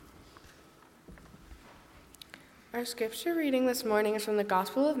Our scripture reading this morning is from the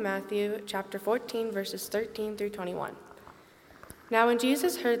Gospel of Matthew, chapter 14, verses 13 through 21. Now when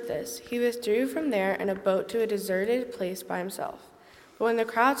Jesus heard this, he withdrew from there in a boat to a deserted place by himself. But when the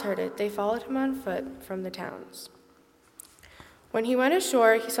crowds heard it, they followed him on foot from the towns. When he went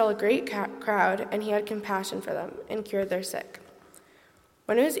ashore, he saw a great crowd, and he had compassion for them and cured their sick.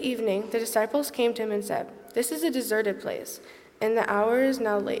 When it was evening, the disciples came to him and said, "This is a deserted place, and the hour is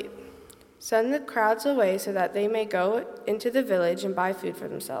now late. Send the crowds away so that they may go into the village and buy food for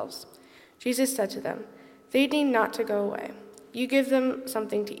themselves." Jesus said to them, "They need not to go away. You give them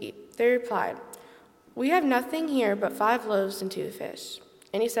something to eat." They replied, "We have nothing here but 5 loaves and 2 fish."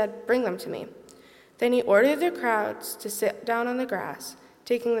 And he said, "Bring them to me." Then he ordered the crowds to sit down on the grass,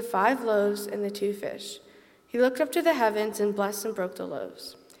 taking the 5 loaves and the 2 fish. He looked up to the heavens and blessed and broke the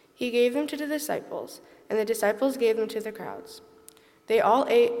loaves. He gave them to the disciples, and the disciples gave them to the crowds. They all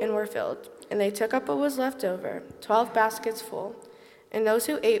ate and were filled, and they took up what was left over, 12 baskets full. And those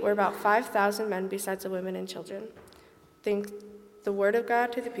who ate were about 5,000 men, besides the women and children. Thanks the word of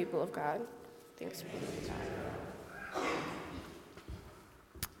God to the people of God. Thanks be to God.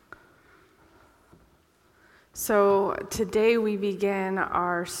 So today we begin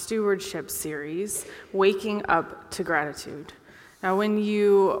our stewardship series, Waking Up to Gratitude. Now, when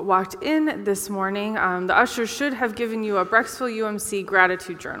you walked in this morning, the ushers should have given you a Brecksville UMC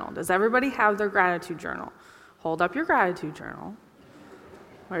gratitude journal. Does everybody have their gratitude journal? Hold up your gratitude journal.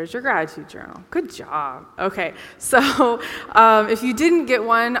 Where's your gratitude journal? Good job. Okay, so if you didn't get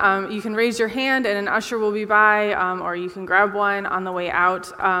one, you can raise your hand and an usher will be by, or you can grab one on the way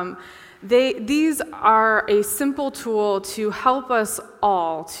out. These are a simple tool to help us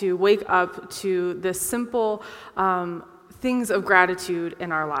all to wake up to the simple things of gratitude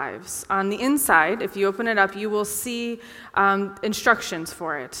in our lives. On the inside, if you open it up, you will see instructions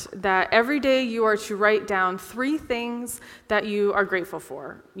for it, that every day you are to write down 3 things that you are grateful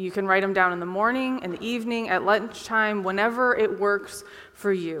for. You can write them down in the morning, in the evening, at lunchtime, whenever it works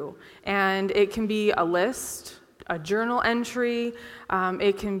for you. And it can be a list, a journal entry,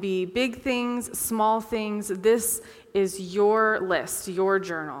 it can be big things, small things. This is your list, your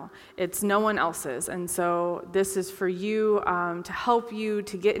journal. It's no one else's. And so this is for you to help you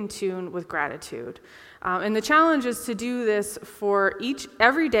to get in tune with gratitude. And the challenge is to do this for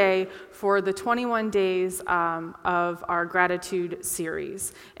every day for the 21 days of our gratitude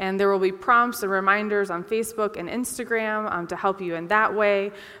series. And there will be prompts and reminders on Facebook and Instagram to help you in that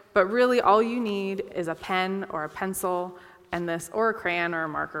way. But really all you need is a pen or a pencil and or a crayon or a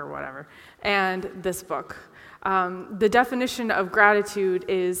marker or whatever, and this book. The definition of gratitude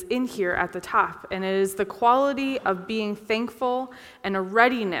is in here at the top, and it is the quality of being thankful and a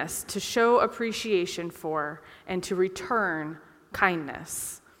readiness to show appreciation for and to return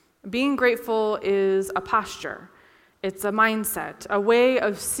kindness. Being grateful is a posture. It's a mindset, a way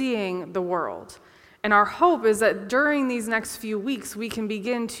of seeing the world. And our hope is that during these next few weeks, we can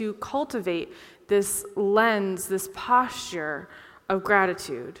begin to cultivate this lens, this posture of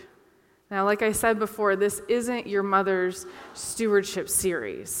gratitude. Now, like I said before, this isn't your mother's stewardship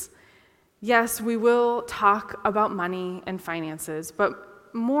series. Yes, we will talk about money and finances,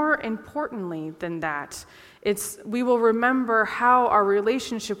 but more importantly than that, we will remember how our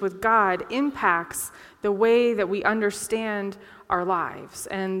relationship with God impacts the way that we understand our lives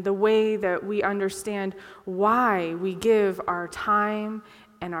and the way that we understand why we give our time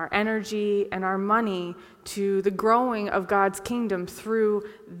and our energy and our money to the growing of God's kingdom through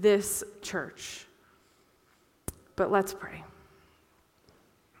this church. But let's pray.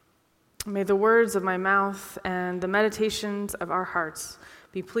 May the words of my mouth and the meditations of our hearts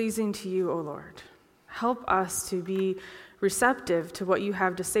be pleasing to you, O Lord. Help us to be receptive to what you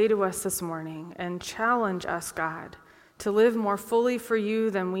have to say to us this morning, and challenge us, God, to live more fully for you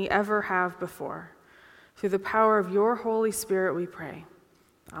than we ever have before. Through the power of your Holy Spirit, we pray.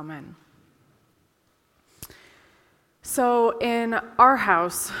 Amen. So in our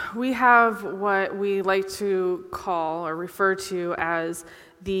house, we have what we like to call or refer to as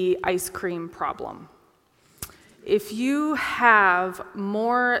the ice cream problem. If you have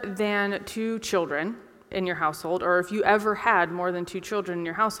more than 2 children in your household, or if you ever had more than 2 children in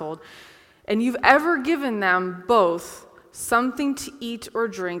your household, and you've ever given them both something to eat or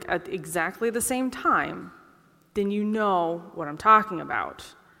drink at exactly the same time, then you know what I'm talking about.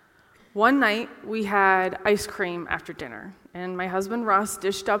 One night, we had ice cream after dinner, and my husband Russ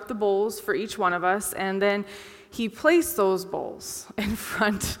dished up the bowls for each one of us, and then he placed those bowls in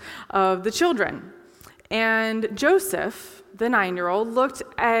front of the children. And Joseph, the 9-year-old, looked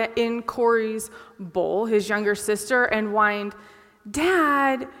in Corey's bowl, his younger sister, and whined,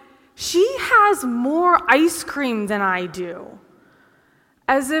 "Dad, She has more ice cream than I do.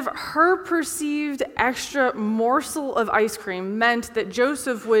 As if her perceived extra morsel of ice cream meant that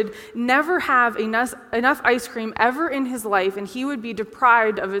Joseph would never have enough ice cream ever in his life, and he would be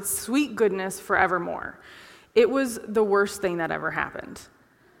deprived of its sweet goodness forevermore. It was the worst thing that ever happened.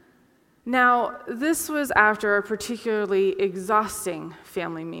 Now, this was after a particularly exhausting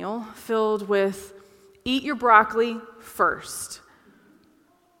family meal filled with eat your broccoli first.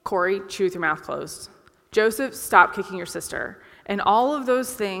 Corey, chew with your mouth closed. Joseph, stop kicking your sister. And all of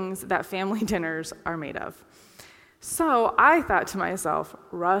those things that family dinners are made of. So I thought to myself,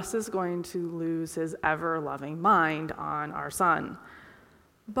 Russ is going to lose his ever-loving mind on our son.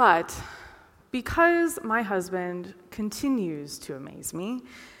 But because my husband continues to amaze me,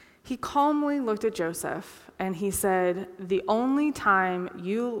 he calmly looked at Joseph and he said, the only time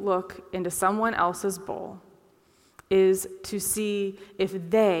you look into someone else's bowl is to see if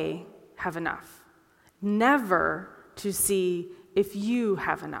they have enough, never to see if you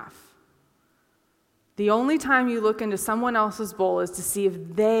have enough. The only time you look into someone else's bowl is to see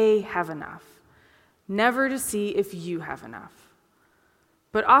if they have enough, never to see if you have enough.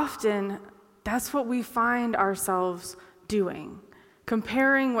 But often, that's what we find ourselves doing,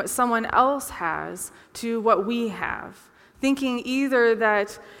 comparing what someone else has to what we have, thinking either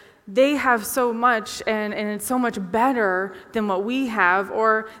that they have so much and it's so much better than what we have,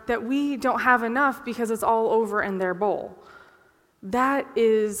 or that we don't have enough because it's all over in their bowl. That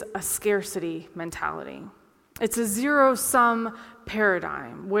is a scarcity mentality. It's a zero-sum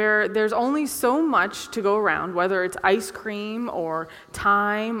paradigm where there's only so much to go around, whether it's ice cream or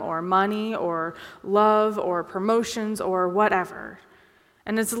time or money or love or promotions or whatever.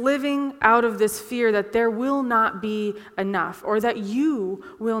 And it's living out of this fear that there will not be enough or that you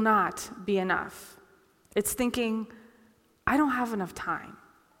will not be enough. It's thinking, I don't have enough time.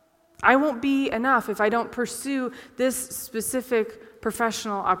 I won't be enough if I don't pursue this specific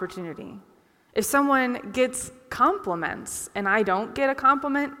professional opportunity. If someone gets compliments and I don't get a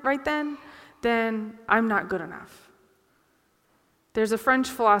compliment right then I'm not good enough. There's a French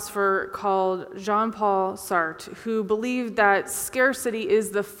philosopher called Jean-Paul Sartre who believed that scarcity is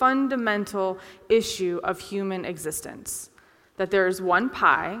the fundamental issue of human existence, that there is one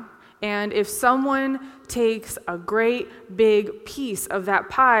pie, and if someone takes a great big piece of that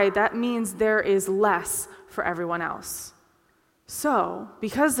pie, that means there is less for everyone else. So,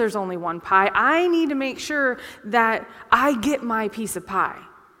 because there's only one pie, I need to make sure that I get my piece of pie.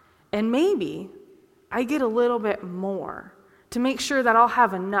 And maybe I get a little bit more to make sure that I'll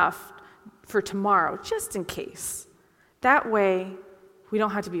have enough for tomorrow, just in case. That way, we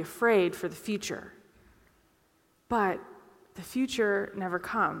don't have to be afraid for the future. But the future never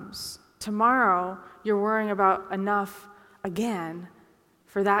comes. Tomorrow, you're worrying about enough again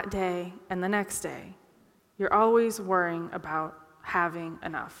for that day and the next day. You're always worrying about having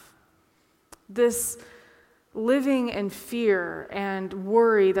enough. This living in fear and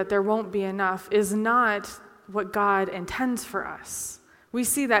worry that there won't be enough is not what God intends for us. We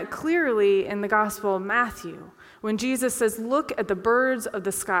see that clearly in the Gospel of Matthew when Jesus says, look at the birds of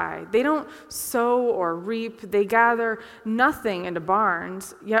the sky. They don't sow or reap. They gather nothing into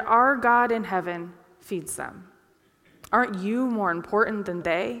barns, yet our God in heaven feeds them. Aren't you more important than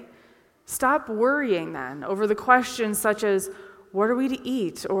they? Stop worrying then over the questions such as, what are we to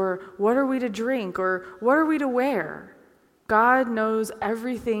eat? Or what are we to drink? Or what are we to wear? God knows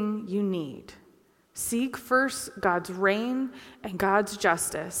everything you need. Seek first God's reign and God's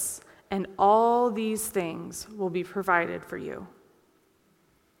justice, and all these things will be provided for you.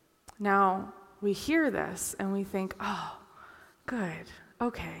 Now, we hear this and we think, oh, good,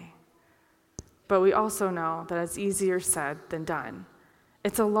 okay. But we also know that it's easier said than done.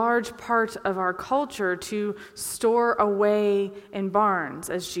 It's a large part of our culture to store away in barns,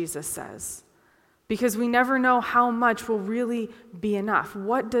 as Jesus says, because we never know how much will really be enough.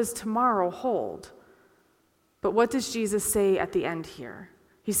 What does tomorrow hold? But what does Jesus say at the end here?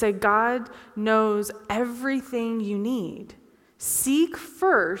 He said, God knows everything you need. Seek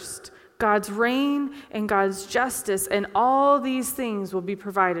first God's reign and God's justice, and all these things will be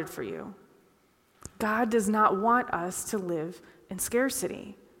provided for you. God does not want us to live in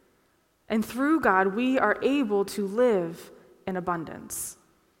scarcity. And through God, we are able to live in abundance.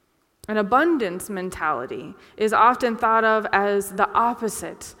 An abundance mentality is often thought of as the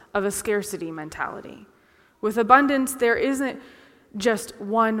opposite of a scarcity mentality. With abundance, there isn't just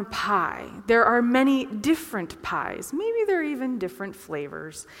one pie. There are many different pies. Maybe there are even different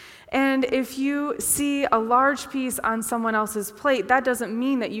flavors. And if you see a large piece on someone else's plate, that doesn't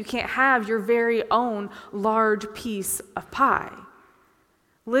mean that you can't have your very own large piece of pie.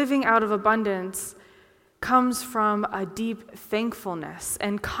 Living out of abundance comes from a deep thankfulness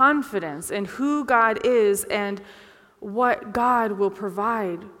and confidence in who God is and what God will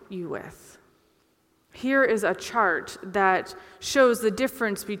provide you with. Here is a chart that shows the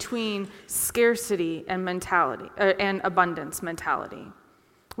difference between scarcity and and abundance mentality.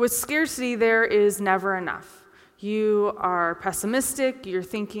 With scarcity, there is never enough. You are pessimistic, you're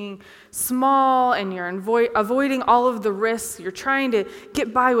thinking small, and you're avoiding all of the risks. You're trying to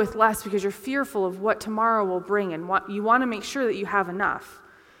get by with less because you're fearful of what tomorrow will bring, and you want to make sure that you have enough.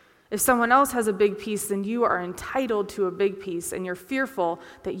 If someone else has a big piece, then you are entitled to a big piece, and you're fearful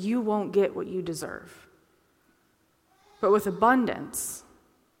that you won't get what you deserve. But with abundance,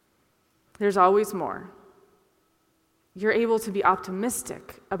 there's always more. You're able to be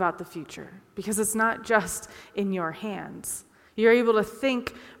optimistic about the future because it's not just in your hands. You're able to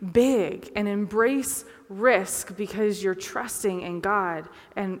think big and embrace risk because you're trusting in God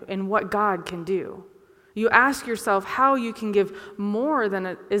and in what God can do. You ask yourself how you can give more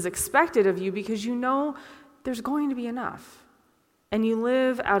than is expected of you because you know there's going to be enough. And you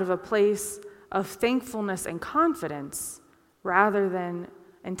live out of a place of thankfulness and confidence rather than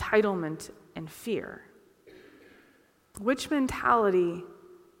entitlement and fear. Which mentality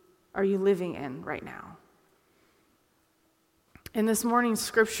are you living in right now? In this morning's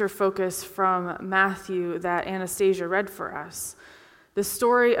scripture focus from Matthew that Anastasia read for us, the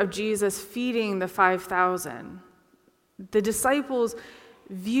story of Jesus feeding the 5,000, the disciples'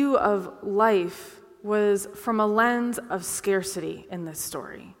 view of life was from a lens of scarcity in this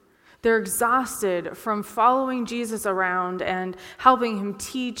story. They're exhausted from following Jesus around and helping him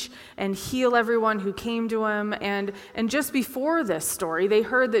teach and heal everyone who came to him. And just before this story, they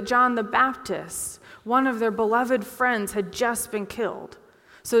heard that John the Baptist, one of their beloved friends, had just been killed.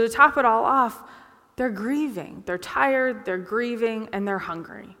 So to top it all off, they're grieving. They're tired, they're grieving, and they're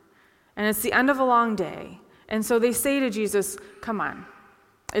hungry. And it's the end of a long day. And so they say to Jesus, come on.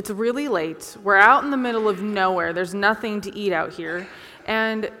 It's really late. We're out in the middle of nowhere. There's nothing to eat out here.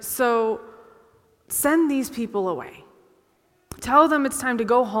 And so send these people away. Tell them it's time to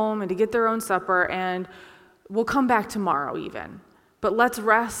go home and to get their own supper, and we'll come back tomorrow even. But let's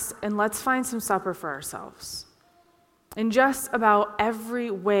rest and let's find some supper for ourselves. In just about every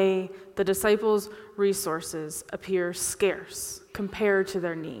way, the disciples' resources appear scarce compared to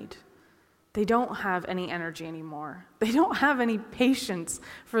their need. They don't have any energy anymore. They don't have any patience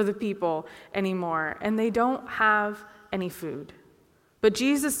for the people anymore, and they don't have any food. But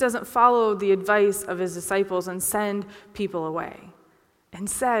Jesus doesn't follow the advice of his disciples and send people away.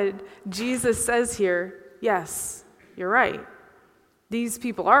 Instead, Jesus says here, yes, you're right. These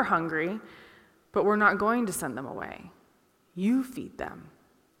people are hungry, but we're not going to send them away. You feed them.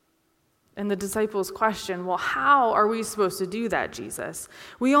 And the disciples question, well, how are we supposed to do that, Jesus?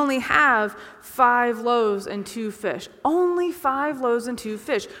 We only have 5 loaves and 2 fish. Only 5 loaves and 2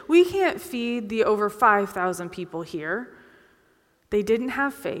 fish. We can't feed the over 5,000 people here. They didn't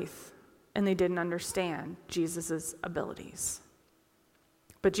have faith, and they didn't understand Jesus' abilities.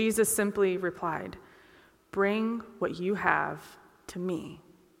 But Jesus simply replied, bring what you have to me.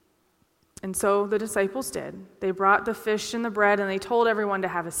 And so the disciples did. They brought the fish and the bread, and they told everyone to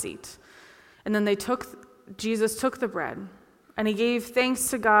have a seat. And then Jesus took the bread, and he gave thanks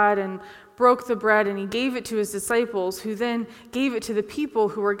to God and broke the bread, and he gave it to his disciples, who then gave it to the people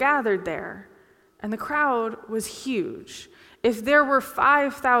who were gathered there. And the crowd was huge. If there were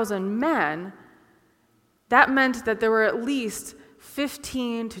 5,000 men, that meant that there were at least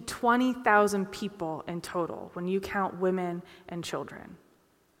 15,000 to 20,000 people in total when you count women and children.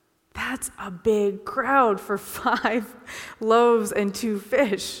 That's a big crowd for 5 loaves and 2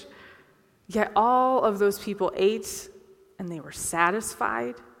 fish. Yet all of those people ate and they were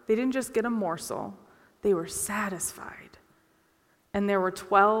satisfied. They didn't just get a morsel, they were satisfied. And there were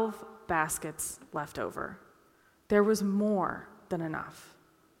 12 baskets left over. There was more than enough.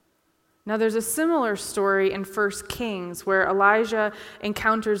 Now there's a similar story in 1 Kings where Elijah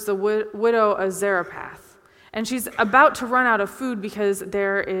encounters the widow of Zarephath. And she's about to run out of food because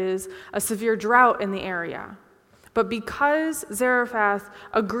there is a severe drought in the area. But because Zarephath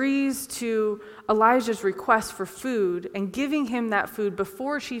agrees to Elijah's request for food and giving him that food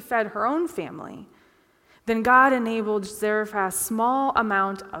before she fed her own family, then God enabled Zarephath's small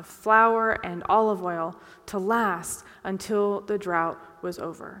amount of flour and olive oil to last until the drought was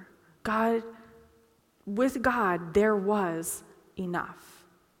over. With God, there was enough.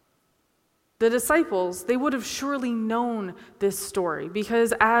 The disciples, they would have surely known this story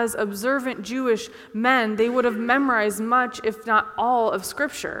because as observant Jewish men, they would have memorized much, if not all, of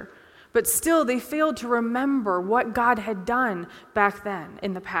Scripture. But still, they failed to remember what God had done back then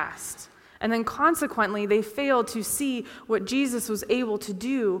in the past. And then consequently, they failed to see what Jesus was able to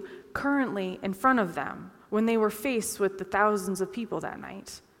do currently in front of them when they were faced with the thousands of people that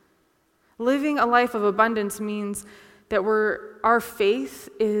night. Living a life of abundance means that our faith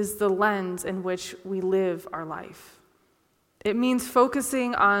is the lens in which we live our life. It means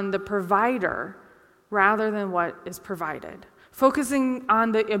focusing on the provider rather than what is provided. Focusing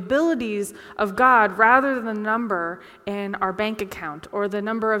on the abilities of God rather than the number in our bank account or the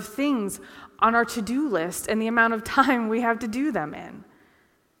number of things on our to-do list and the amount of time we have to do them in.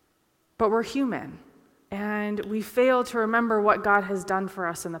 But we're human, and we fail to remember what God has done for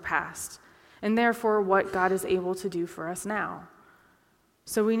us in the past, and therefore what God is able to do for us now.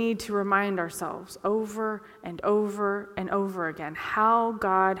 So we need to remind ourselves over and over and over again how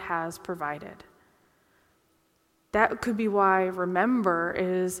God has provided. That could be why remember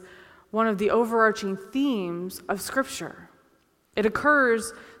is one of the overarching themes of Scripture. It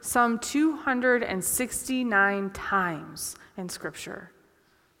occurs some 269 times in Scripture.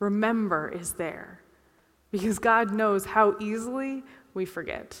 Remember is there because God knows how easily we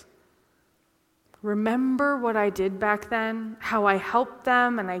forget. Remember what I did back then, how I helped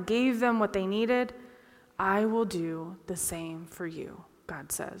them and I gave them what they needed. I will do the same for you,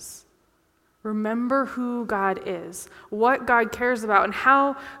 God says. Remember who God is, what God cares about, and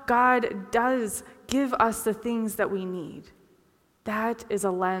how God does give us the things that we need. That is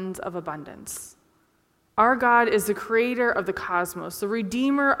a lens of abundance. Our God is the creator of the cosmos, the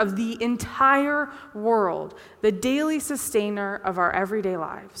redeemer of the entire world, the daily sustainer of our everyday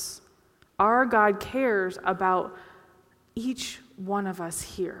lives. Our God cares about each one of us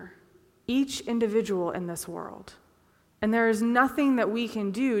here, each individual in this world. And there is nothing that we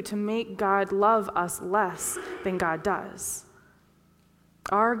can do to make God love us less than God does.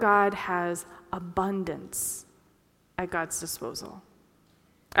 Our God has abundance at God's disposal.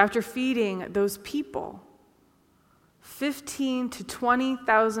 After feeding those people, 15 to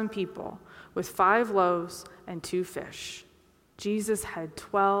 20,000 people with 5 loaves and 2 fish, Jesus had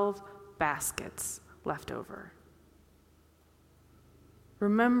 12 baskets left over.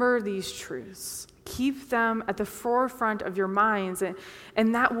 Remember these truths. Keep them at the forefront of your minds,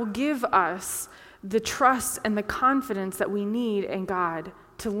 and that will give us the trust and the confidence that we need in God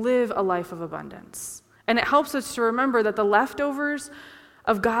to live a life of abundance. And it helps us to remember that the leftovers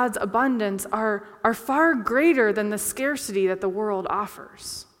of God's abundance are far greater than the scarcity that the world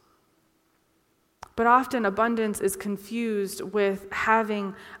offers. But often abundance is confused with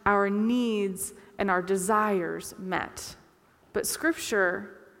having our needs and our desires met. But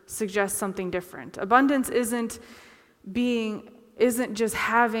Scripture suggests something different. Abundance isn't just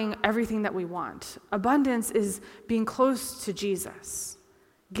having everything that we want. Abundance is being close to Jesus,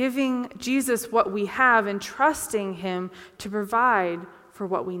 giving Jesus what we have and trusting him to provide for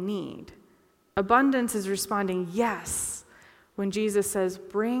what we need. Abundance is responding yes when Jesus says,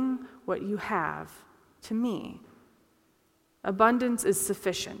 "Bring what you have to me." Abundance is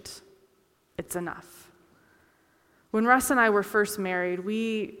sufficient. It's enough. When Russ and I were first married,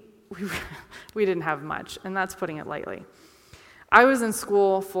 we didn't have much, and that's putting it lightly. I was in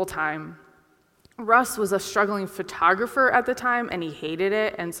school full-time. Russ was a struggling photographer at the time, and he hated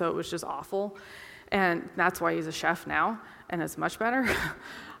it, and so it was just awful. And that's why he's a chef now, and it's much better.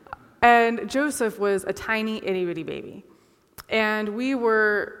 And Joseph was a tiny, itty-bitty baby. And we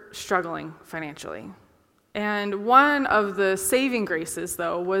were struggling financially. And one of the saving graces,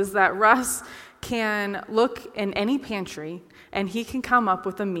 though, was that Russ can look in any pantry and he can come up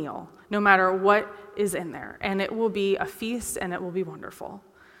with a meal, no matter what is in there. And it will be a feast and it will be wonderful.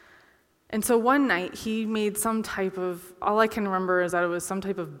 And so one night he made some type of, all I can remember is that it was some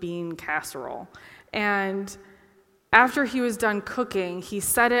type of bean casserole. And after he was done cooking, he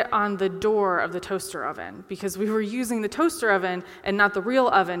set it on the door of the toaster oven because we were using the toaster oven and not the real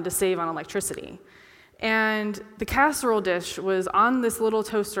oven to save on electricity. And the casserole dish was on this little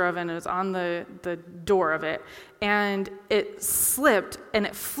toaster oven. It was on the door of it. And it slipped and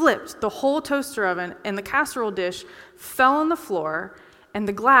it flipped the whole toaster oven, and the casserole dish fell on the floor, and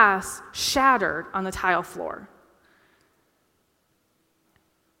the glass shattered on the tile floor.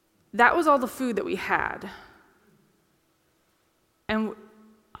 That was all the food that we had. And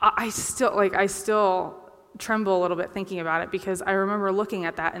I still tremble a little bit thinking about it because I remember looking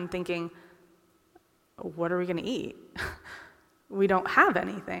at that and thinking, what are we going to eat? We don't have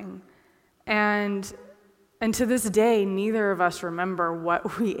anything. And to this day, neither of us remember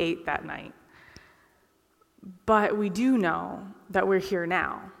what we ate that night. But we do know that we're here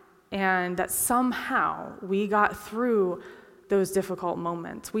now and that somehow we got through those difficult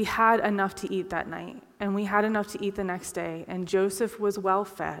moments. We had enough to eat that night, and we had enough to eat the next day, and Joseph was well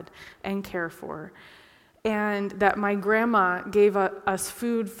fed and cared for. And that my grandma gave us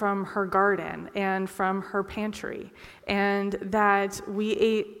food from her garden and from her pantry, and that we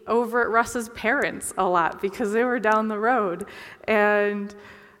ate over at Russ's parents a lot because they were down the road, and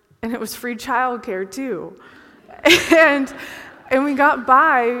it was free childcare too. And we got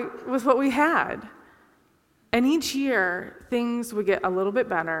by with what we had. And each year, things would get a little bit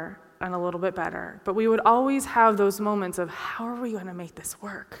better and a little bit better. But we would always have those moments of, how are we going to make this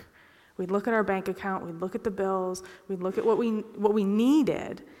work? We'd look at our bank account, we'd look at the bills, we'd look at what we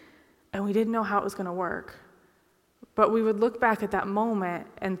needed, and we didn't know how it was going to work. But we would look back at that moment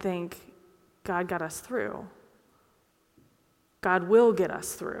and think, God got us through. God will get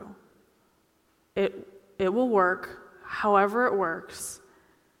us through. It will work, however it works,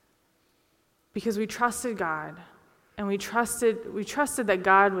 because we trusted God, and we trusted that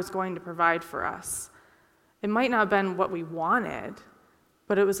God was going to provide for us. It might not have been what we wanted,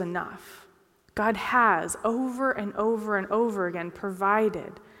 but it was enough. God has over and over and over again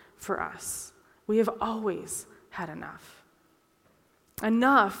provided for us. We have always had enough.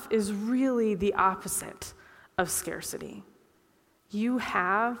 Enough is really the opposite of scarcity. You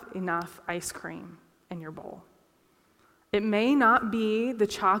have enough ice cream in your bowl. It may not be the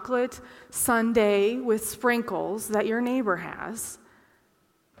chocolate sundae with sprinkles that your neighbor has,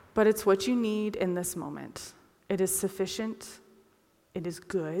 but it's what you need in this moment. It is sufficient, it is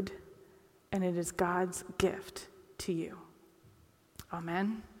good, and it is God's gift to you.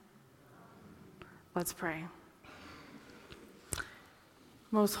 Amen. Let's pray.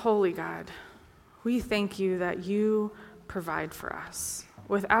 Most holy God, we thank you that you provide for us.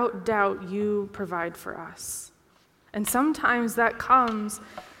 Without doubt, you provide for us. And sometimes that comes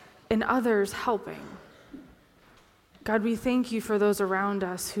in others helping. God, we thank you for those around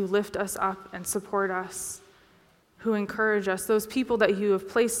us who lift us up and support us, who encourage us, those people that you have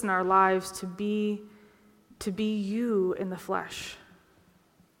placed in our lives to be you in the flesh.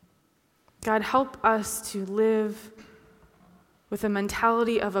 God, help us to live with a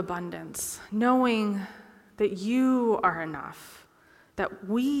mentality of abundance, knowing that you are enough, that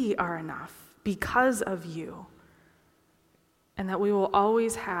we are enough because of you, and that we will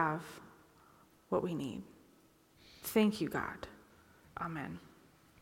always have what we need. Thank you, God. Amen.